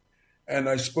humanity. And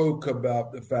I spoke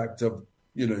about the fact of,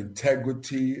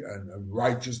 integrity and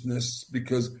righteousness,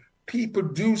 because people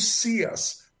do see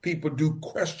us. People do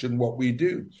question what we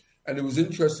do. And it was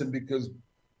interesting because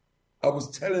I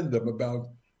was telling them about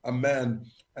a man,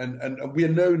 and we are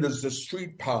known as the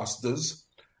street pastors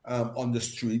on the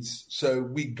streets. So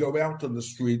we go out on the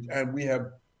street, and we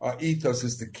have our ethos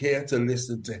is to care, to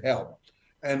listen, to help.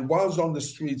 And while I was on the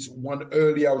streets one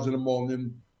early hours in the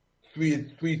morning,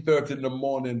 3:30 in the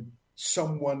morning,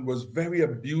 someone was very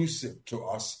abusive to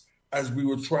us as we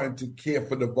were trying to care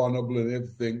for the vulnerable and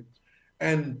everything.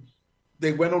 And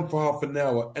they went on for half an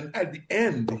hour. And at the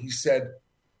end, he said,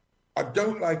 I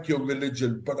don't like your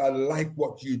religion, but I like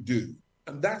what you do.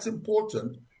 And that's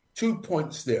important. 2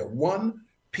 points there. One,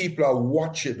 people are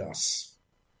watching us.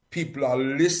 People are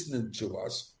listening to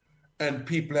us. And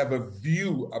people have a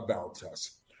view about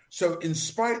us. So in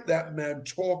spite of that man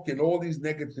talking all these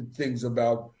negative things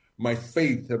about my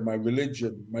faith and my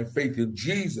religion, my faith in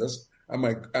Jesus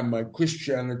and my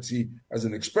Christianity as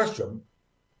an expression,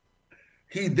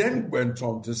 he then went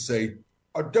on to say,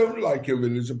 I don't like your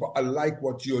religion, but I like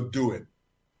what you're doing.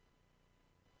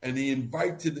 And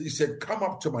he said, come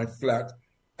up to my flat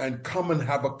and come and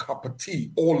have a cup of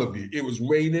tea, all of you. It was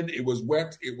raining, it was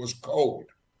wet, it was cold.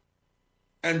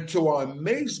 And to our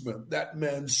amazement, that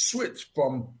man switched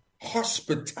from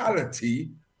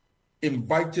hospitality,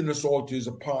 inviting us all to his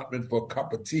apartment for a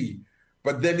cup of tea,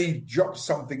 but then he dropped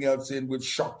something else in which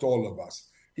shocked all of us.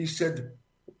 He said,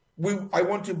 I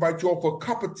want to invite you all for a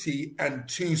cup of tea and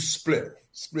 2 spliff.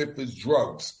 Spliff is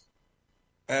drugs.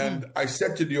 And I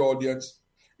said to the audience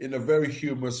in a very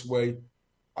humorous way,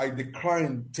 I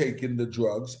decline taking the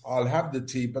drugs. I'll have the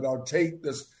tea, but I'll take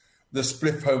the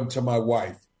spliff home to my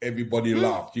wife. Everybody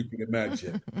laughed, you can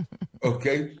imagine.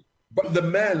 Okay? But the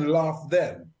man laughed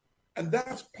then. And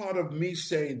that's part of me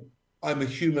saying, I'm a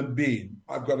human being.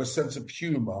 I've got a sense of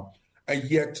humor. And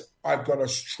yet I've got a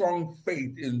strong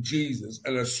faith in Jesus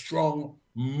and a strong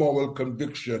moral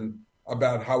conviction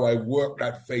about how I work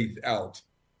that faith out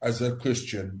as a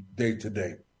Christian day to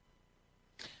day.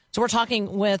 So we're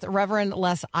talking with Reverend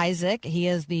Les Isaac. He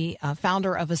is the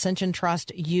founder of Ascension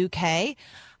Trust UK.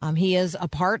 He is a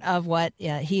part of what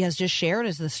he has just shared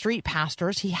as the street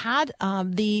pastors. He had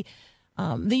the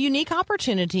unique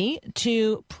opportunity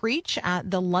to preach at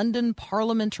the London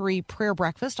Parliamentary Prayer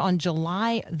Breakfast on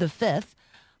July the 5th.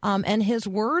 And his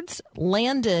words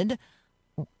landed,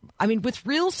 with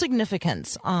real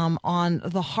significance on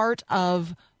the heart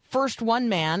of first one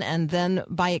man and then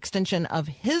by extension of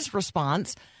his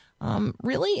response,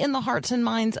 really in the hearts and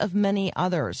minds of many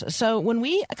others. So when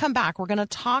we come back, we're going to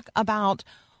talk about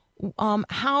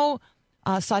how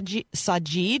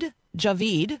Sajid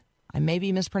Javid, I may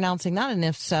be mispronouncing that, and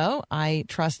if so, I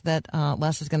trust that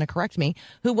Les is going to correct me,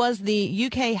 who was the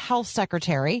UK Health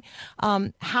Secretary,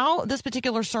 how this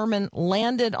particular sermon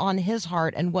landed on his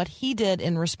heart and what he did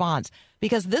in response.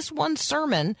 Because this one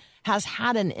sermon has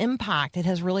had an impact. It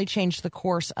has really changed the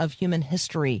course of human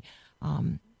history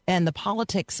and the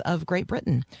politics of Great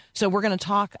Britain. So we're going to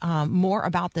talk more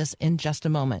about this in just a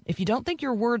moment. If you don't think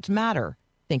your words matter,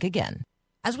 think again.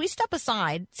 As we step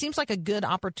aside, seems like a good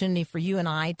opportunity for you and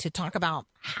I to talk about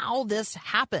how this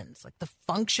happens, like the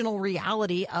functional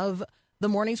reality of the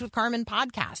Mornings with Carmen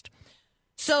podcast.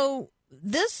 So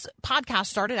this podcast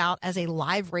started out as a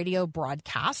live radio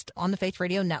broadcast on the Faith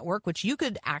Radio Network, which you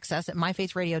could access at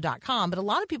myfaithradio.com. But a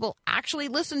lot of people actually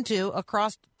listen to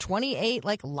across 28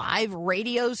 live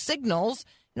radio signals,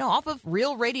 off of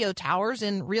real radio towers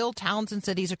in real towns and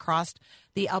cities across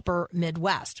the upper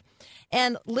Midwest.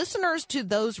 And listeners to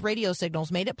those radio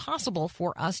signals made it possible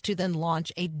for us to then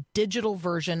launch a digital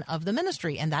version of the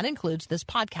ministry, and that includes this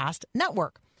podcast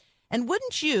network. And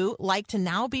wouldn't you like to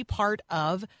now be part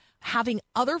of having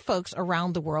other folks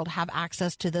around the world have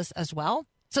access to this as well?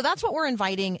 So that's what we're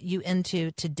inviting you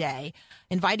into today,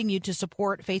 inviting you to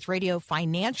support Faith Radio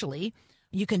financially.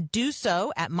 You can do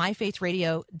so at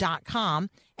myfaithradio.com.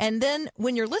 And then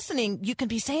when you're listening, you can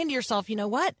be saying to yourself, you know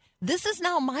what? This is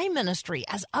now my ministry.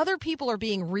 As other people are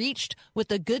being reached with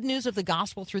the good news of the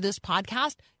gospel through this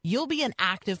podcast, you'll be an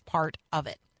active part of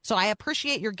it. So I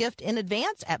appreciate your gift in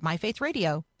advance at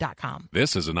myfaithradio.com.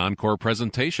 This is an encore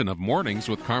presentation of Mornings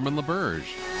with Carmen LaBerge.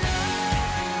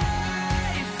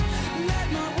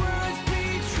 Let my words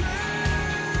be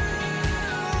true.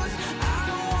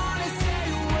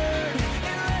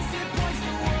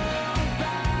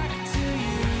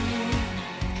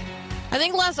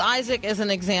 think Les Isaac is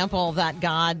an example that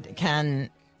God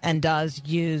can and does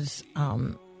use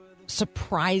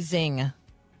surprising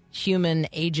human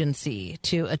agency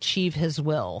to achieve his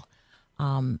will,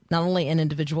 not only in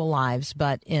individual lives,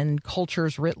 but in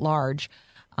cultures writ large.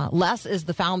 Les is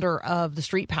the founder of the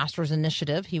Street Pastors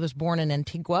Initiative. He was born in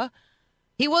Antigua.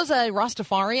 He was a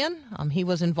Rastafarian. He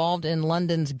was involved in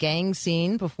London's gang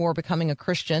scene before becoming a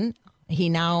Christian. He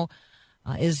now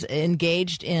is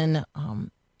engaged in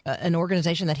an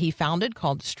organization that he founded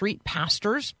called Street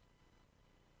Pastors.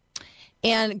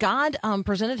 And God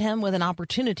presented him with an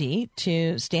opportunity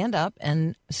to stand up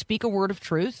and speak a word of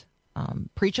truth,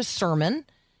 preach a sermon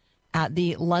at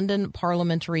the London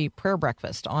Parliamentary Prayer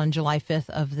Breakfast on July 5th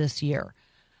of this year.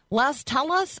 Les,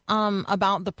 tell us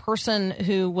about the person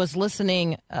who was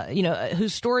listening,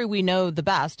 whose story we know the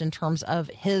best in terms of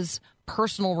his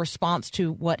personal response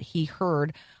to what he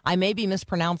heard. I may be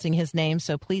mispronouncing his name,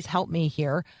 so please help me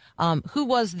here. Who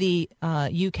was the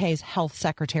UK's health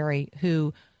secretary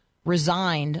who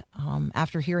resigned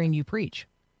after hearing you preach?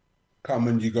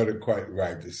 Carmen, you got it quite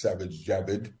right. It's Savage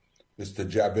Javid, Mr.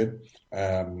 Javid.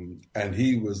 And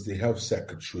he was the health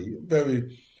secretary, a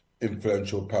very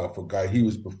influential, powerful guy. He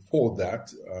was before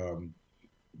that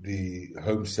the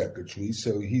home secretary.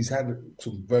 So he's had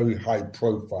some very high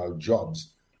profile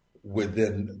jobs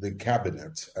within the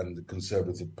cabinet and the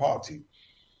Conservative Party.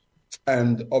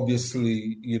 And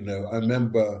obviously, I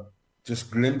remember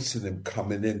just glimpsing him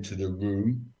coming into the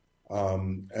room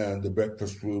and the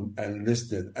breakfast room and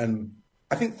listening. And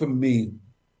I think for me,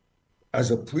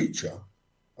 as a preacher,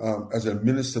 as a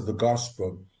minister of the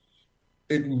gospel,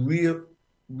 it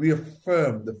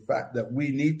reaffirmed the fact that we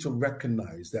need to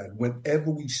recognize that whenever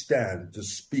we stand to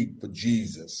speak for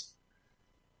Jesus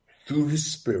through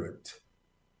his Spirit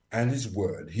and his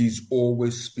word, he's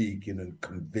always speaking and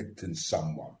convicting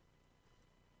someone.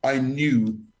 I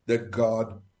knew that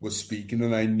God was speaking,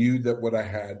 and I knew that what I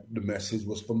had, the message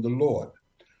was from the Lord.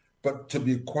 But to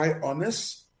be quite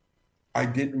honest, I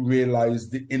didn't realize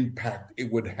the impact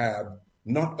it would have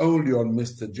not only on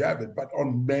Mr. Javid, but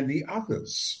on many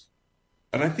others.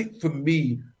 And I think for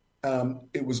me,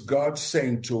 it was God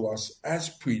saying to us as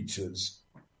preachers,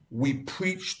 we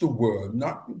preach the word,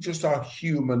 not just our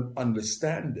human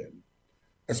understanding,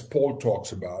 as Paul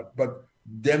talks about, but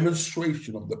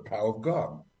demonstration of the power of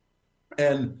God.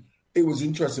 And it was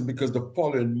interesting because the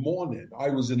following morning,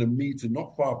 I was in a meeting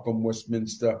not far from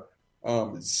Westminster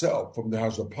itself, from the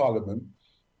House of Parliament,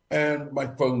 and my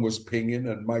phone was pinging,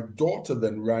 and my daughter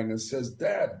then rang and says,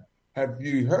 "Dad, have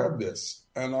you heard this?"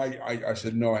 And I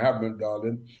said, "No, I haven't,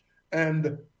 darling."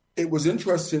 And it was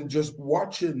interesting just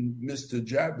watching Mr.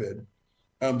 Javid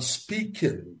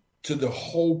speaking to the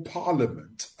whole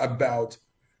Parliament about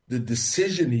the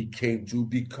decision he came to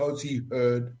because he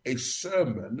heard a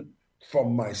sermon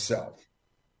from myself.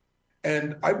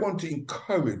 And I want to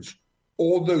encourage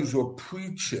all those who are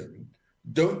preaching,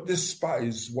 don't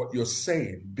despise what you're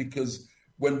saying, because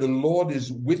when the Lord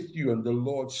is with you and the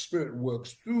Lord's Spirit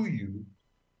works through you,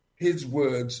 his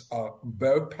words are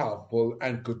very powerful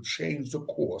and could change the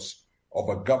course of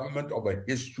a government, of a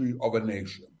history, of a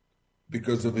nation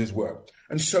because of his word.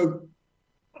 And so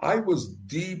I was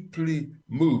deeply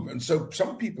moved. And so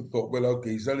some people thought, well,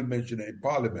 okay, he's only mentioned it in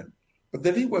Parliament. But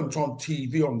then he went on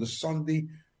TV on the Sunday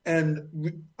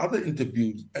and other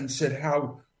interviews and said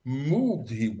how moved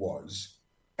he was.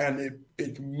 And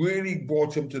it really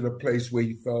brought him to the place where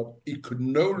he felt he could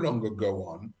no longer go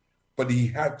on, but he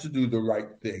had to do the right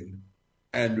thing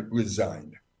and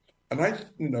resign. And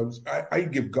I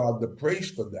give God the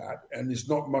praise for that. And it's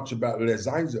not much about Les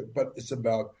Isaac, but it's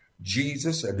about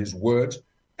Jesus and his words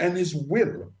and his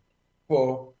will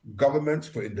for governments,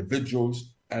 for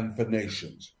individuals, and for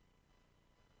nations.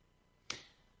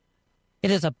 It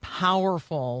is a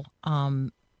powerful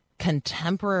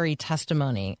contemporary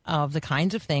testimony of the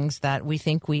kinds of things that we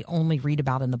think we only read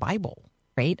about in the Bible,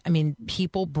 right? I mean,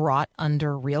 people brought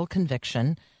under real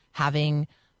conviction, having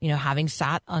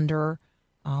sat under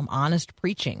honest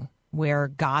preaching, where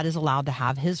God is allowed to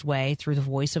have his way through the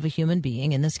voice of a human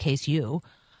being, in this case you,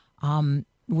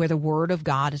 where the word of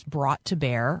God is brought to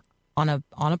bear on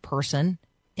a person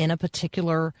in a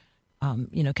particular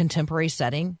contemporary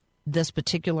setting. This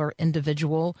particular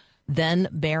individual then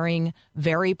bearing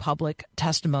very public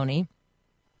testimony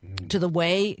to the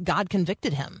way God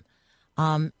convicted him.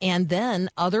 And then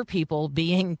other people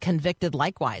being convicted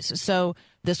likewise. So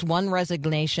this one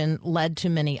resignation led to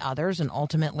many others and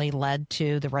ultimately led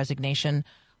to the resignation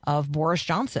of Boris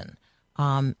Johnson.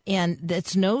 And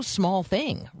it's no small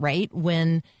thing, right?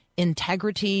 When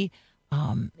integrity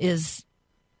is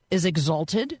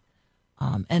exalted,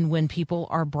 and when people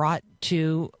are brought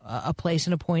to a place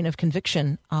and a point of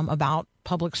conviction about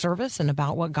public service and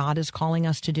about what God is calling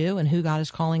us to do and who God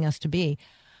is calling us to be.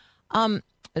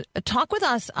 Talk with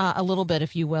us a little bit,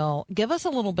 if you will. Give us a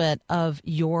little bit of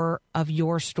your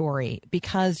story,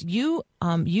 because you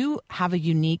have a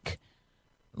unique,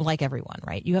 like everyone,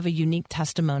 right? You have a unique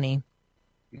testimony.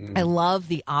 I love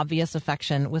the obvious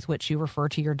affection with which you refer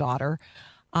to your daughter.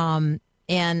 And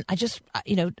I just,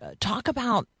 talk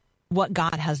about what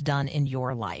God has done in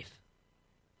your life.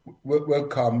 Well,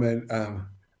 Carmen,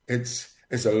 it's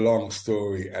a long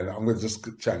story, and I'm going to just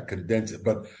try and condense it.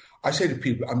 But I say to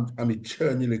people, I'm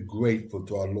eternally grateful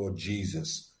to our Lord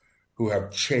Jesus, who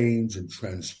have changed and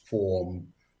transformed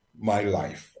my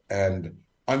life. And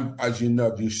I'm, as you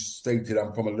know, you stated,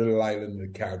 I'm from a little island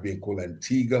in the Caribbean called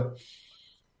Antigua.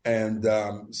 And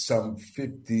some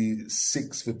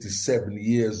 56, 57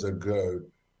 years ago,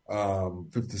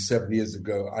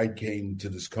 I came to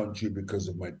this country because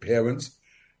of my parents.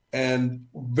 And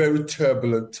very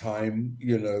turbulent time,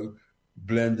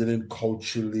 blended in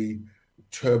culturally,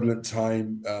 turbulent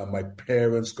time. My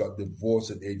parents got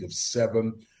divorced at the age of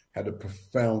 7, had a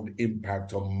profound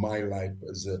impact on my life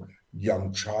as a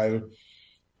young child.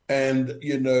 And,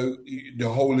 the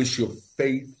whole issue of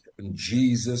faith and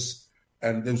Jesus,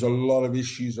 and there's a lot of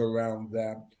issues around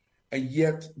that. And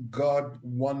yet God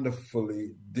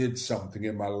wonderfully did something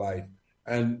in my life.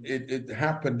 And it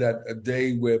happened that a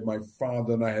day where my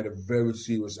father and I had a very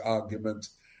serious argument,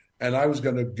 and I was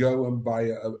going to go and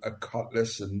buy a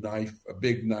cutlass, a knife, a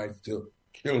big knife to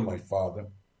kill my father.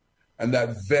 And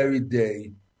that very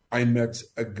day, I met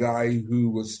a guy who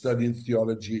was studying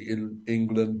theology in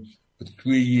England for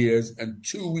 3 years. And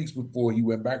 2 weeks before he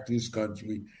went back to his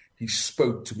country, he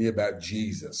spoke to me about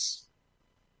Jesus.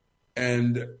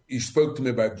 And he spoke to me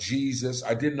about Jesus.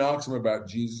 I didn't ask him about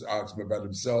Jesus, I asked him about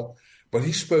himself. But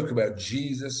he spoke about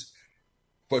Jesus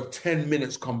for 10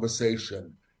 minutes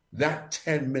conversation. That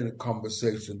 10-minute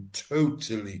conversation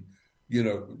totally,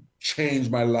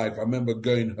 changed my life. I remember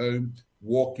going home,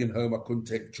 walking home. I couldn't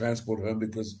take transport home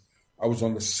because I was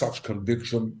under such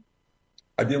conviction.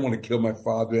 I didn't want to kill my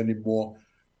father anymore.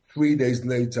 3 days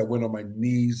later, I went on my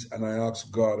knees and I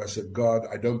asked God, I said, God,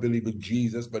 I don't believe in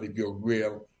Jesus, but if you're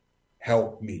real,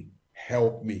 help me,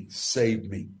 save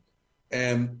me.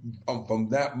 And from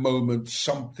that moment,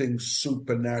 something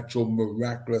supernatural,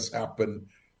 miraculous happened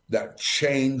that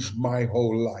changed my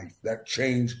whole life, that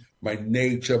changed my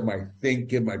nature, my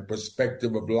thinking, my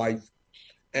perspective of life,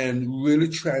 and really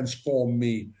transformed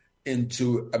me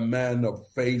into a man of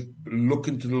faith,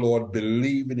 looking to the Lord,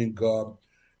 believing in God.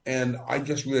 And I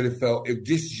just really felt, if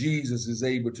this Jesus is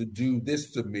able to do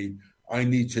this to me, I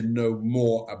need to know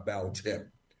more about him.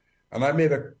 And I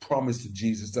made a promise to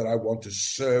Jesus that I want to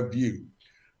serve you.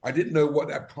 I didn't know what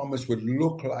that promise would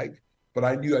look like, but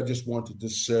I knew I just wanted to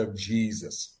serve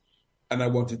Jesus. And I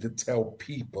wanted to tell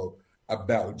people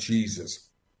about Jesus.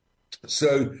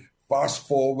 So fast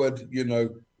forward,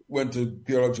 went to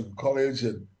theological college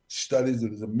and studied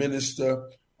as a minister,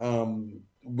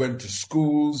 went to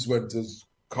schools, went to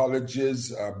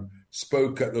colleges,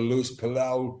 spoke at the Louis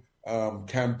Palau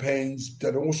campaigns,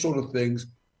 did all sorts of things.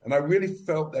 And I really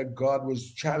felt that God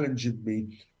was challenging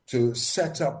me to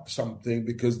set up something,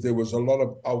 because there was a lot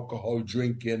of alcohol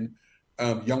drinking,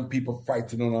 young people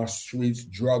fighting on our streets,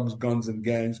 drugs, guns, and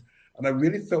gangs. And I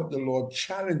really felt the Lord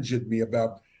challenging me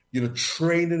about,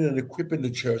 training and equipping the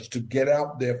church to get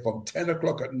out there from 10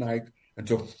 o'clock at night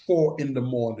until 4 in the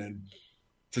morning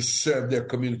to serve their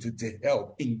community, to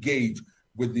help engage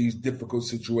with these difficult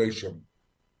situations.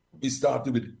 We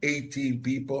started with 18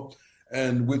 people,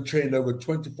 and we've trained over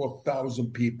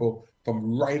 24,000 people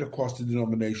from right across the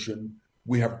denomination.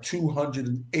 We have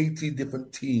 280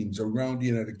 different teams around the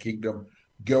United Kingdom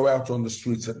go out on the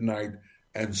streets at night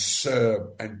and serve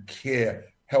and care,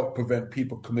 help prevent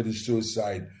people committing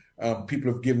suicide.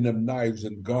 People have given them knives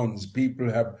and guns. People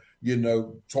have,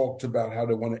 talked about how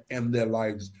they want to end their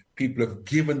lives. People have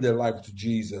given their life to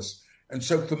Jesus. And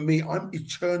so for me, I'm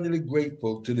eternally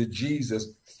grateful to the Jesus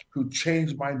who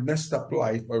changed my messed up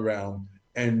life around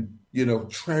and,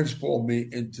 transformed me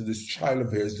into this child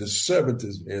of his, this servant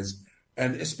of his.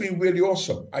 And it's been really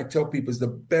awesome. I tell people it's the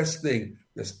best thing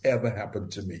that's ever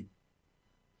happened to me.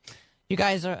 You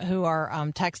guys who are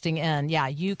texting in,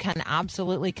 you can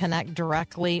absolutely connect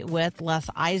directly with Les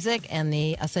Isaac and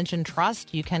the Ascension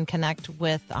Trust. You can connect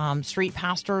with street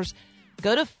pastors.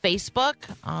 Go to Facebook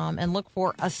and look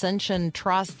for Ascension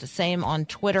Trust. Same on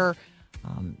Twitter.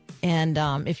 And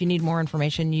if you need more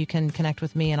information, you can connect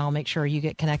with me, and I'll make sure you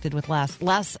get connected with Les.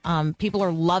 Les, people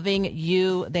are loving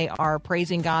you. They are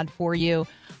praising God for you.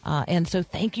 And so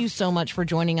thank you so much for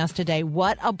joining us today.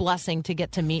 What a blessing to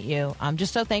get to meet you. I'm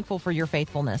just so thankful for your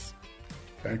faithfulness.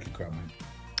 Thank you, Carmen.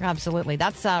 Absolutely.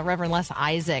 That's Reverend Les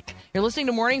Isaac. You're listening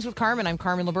to Mornings with Carmen. I'm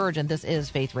Carmen LaBerge, and this is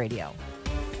Faith Radio.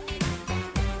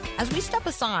 As we step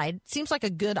aside, it seems like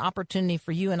a good opportunity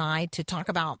for you and I to talk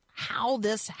about how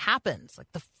this happens,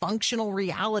 like the functional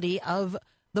reality of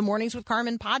the Mornings with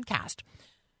Carmen podcast.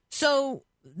 So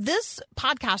this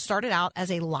podcast started out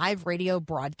as a live radio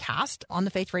broadcast on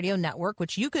the Faith Radio Network,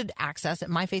 which you could access at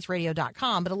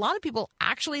myfaithradio.com. But a lot of people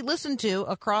actually listen to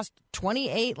across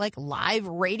 28 live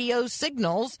radio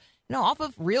signals, off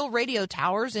of real radio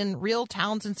towers in real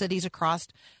towns and cities across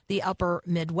the upper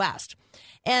Midwest.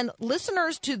 And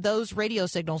listeners to those radio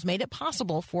signals made it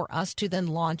possible for us to then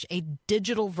launch a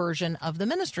digital version of the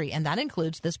ministry. And that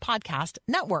includes this podcast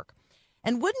network.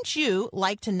 And wouldn't you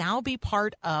like to now be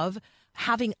part of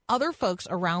having other folks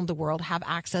around the world have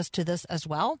access to this as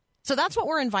well? So that's what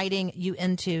we're inviting you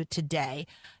into today,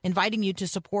 inviting you to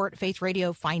support Faith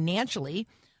Radio financially.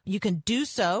 You can do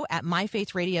so at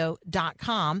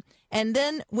myfaithradio.com. And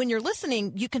then when you're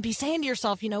listening, you can be saying to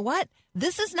yourself, you know what?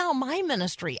 This is now my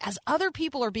ministry. As other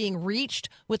people are being reached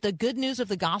with the good news of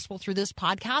the gospel through this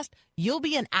podcast, you'll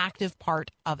be an active part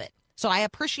of it. So I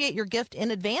appreciate your gift in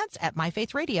advance at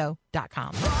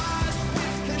myfaithradio.com.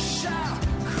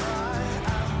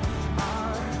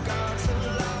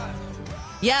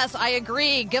 Yes, I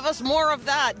agree. Give us more of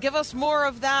that. Give us more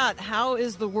of that. How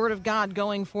is the word of God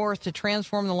going forth to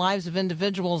transform the lives of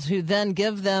individuals who then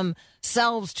give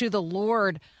themselves to the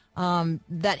Lord,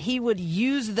 that he would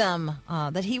use them,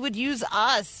 that he would use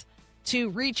us to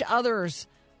reach others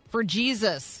for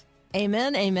Jesus.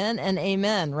 Amen, amen, and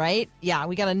amen, right? Yeah,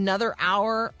 we got another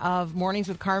hour of Mornings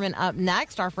with Carmen up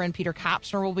next. Our friend Peter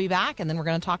Kapsner will be back, and then we're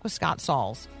going to talk with Scott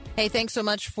Sauls. Hey, thanks so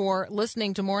much for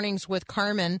listening to Mornings with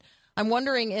Carmen. I'm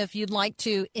wondering if you'd like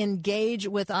to engage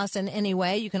with us in any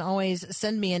way. You can always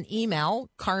send me an email,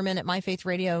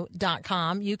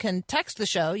 carmen@myfaithradio.com. You can text the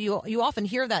show. You often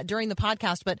hear that during the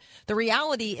podcast, but the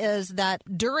reality is that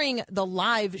during the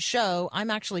live show,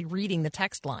 I'm actually reading the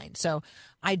text line. So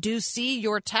I do see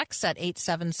your texts at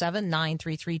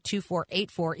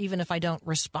 877-933-2484, even if I don't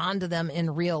respond to them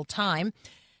in real time.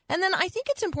 And then I think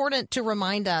it's important to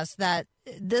remind us that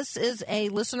this is a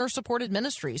listener-supported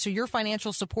ministry. So your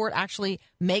financial support actually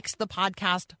makes the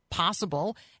podcast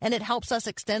possible, and it helps us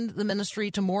extend the ministry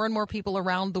to more and more people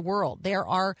around the world. There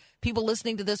are people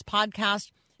listening to this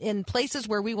podcast in places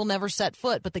where we will never set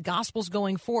foot, but the gospel's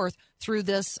going forth through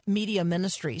this media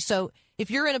ministry. So if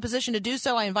you're in a position to do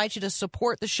so, I invite you to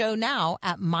support the show now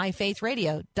at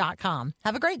myfaithradio.com.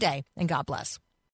 Have a great day, and God bless.